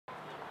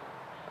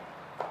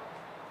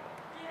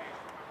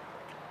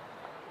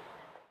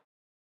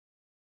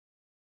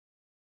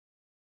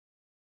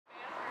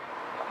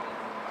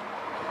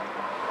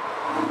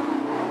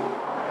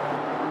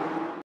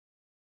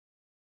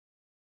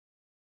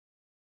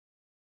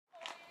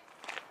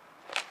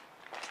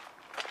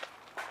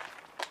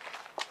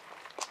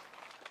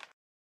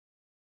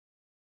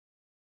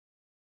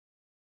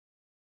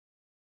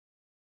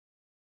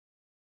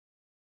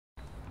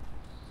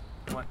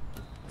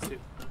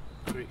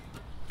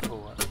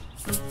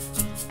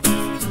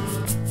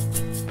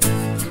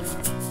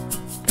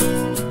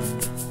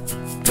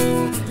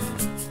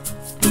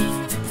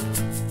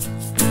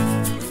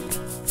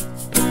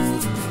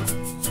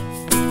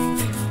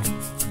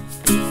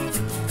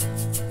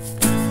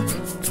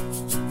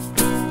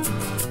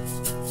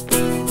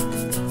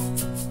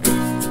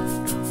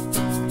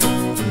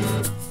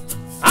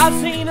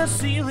the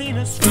ceiling,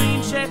 a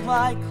screen shaped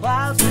like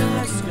clouds in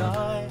the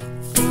sky.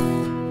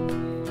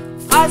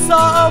 I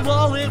saw a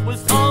wall, it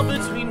was all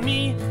between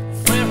me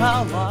and where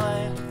I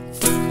lie.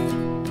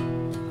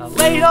 I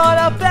laid on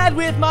a bed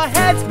with my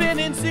head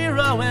spinning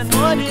 0 and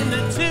 1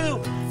 into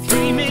 2,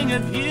 dreaming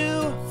of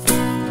you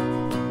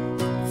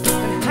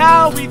and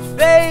how we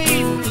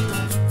fade.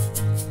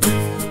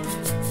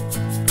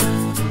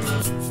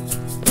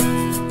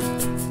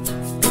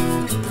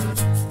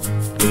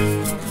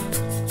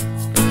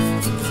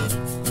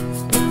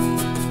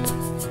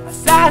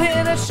 Sat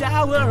in a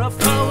shower of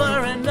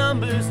color and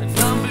numbers and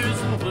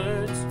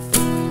words.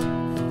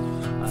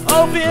 I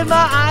opened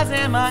my eyes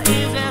and my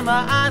ears and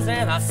my eyes,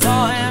 and I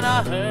saw and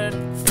I heard.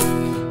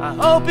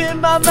 I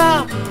opened my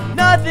mouth,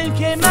 nothing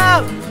came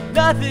out,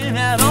 nothing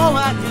at all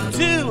I could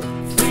do.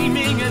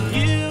 Dreaming of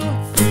you,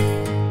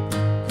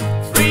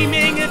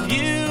 dreaming of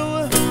you,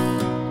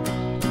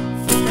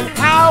 and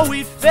how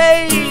we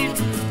fade,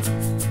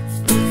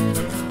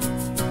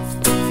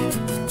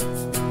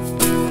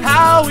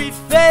 how we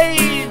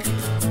fade.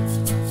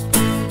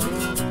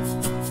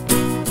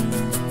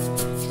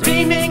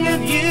 Dreaming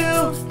of you,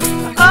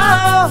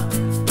 oh,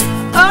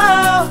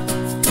 oh,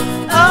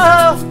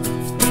 oh,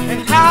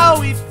 and how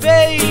we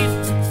fade.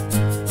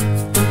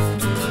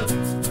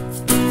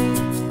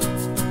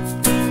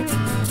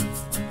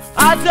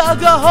 I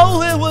dug a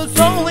hole, it was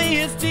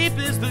only as deep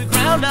as the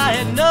ground I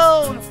had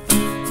known,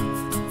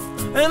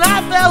 and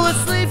I fell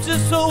asleep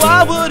just so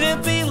I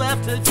wouldn't be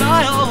left to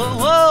die all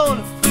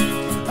alone.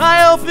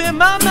 I opened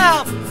my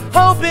mouth,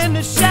 hoping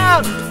to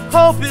shout,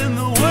 hoping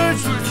the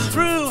words were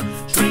true.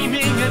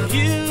 Dreaming of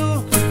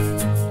you,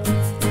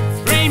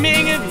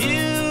 dreaming of you.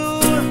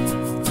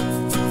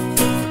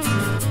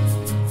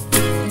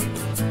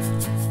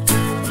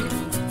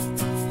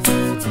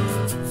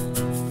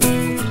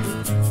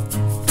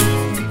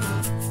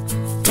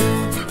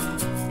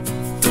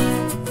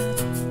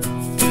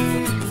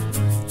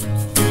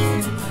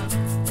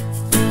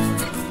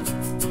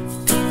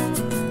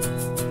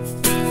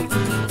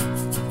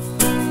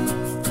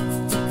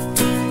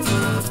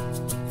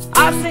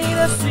 I've seen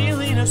a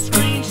ceiling, a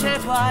screen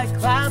shaped like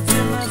clouds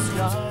in the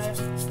sky.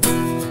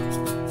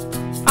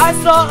 I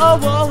saw a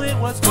wall, it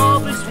was all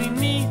between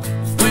me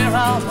and where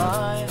I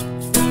lie.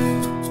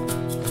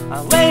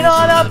 I laid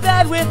on a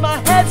bed with my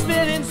head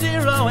spinning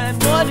 0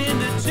 and 1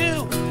 into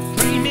 2,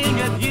 dreaming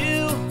of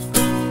you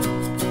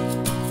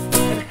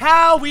and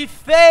how we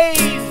fade,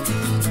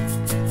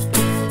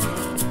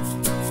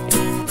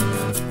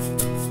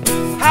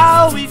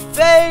 how we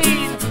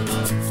fade.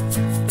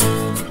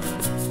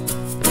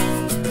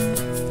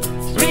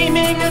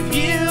 Dreaming of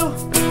you,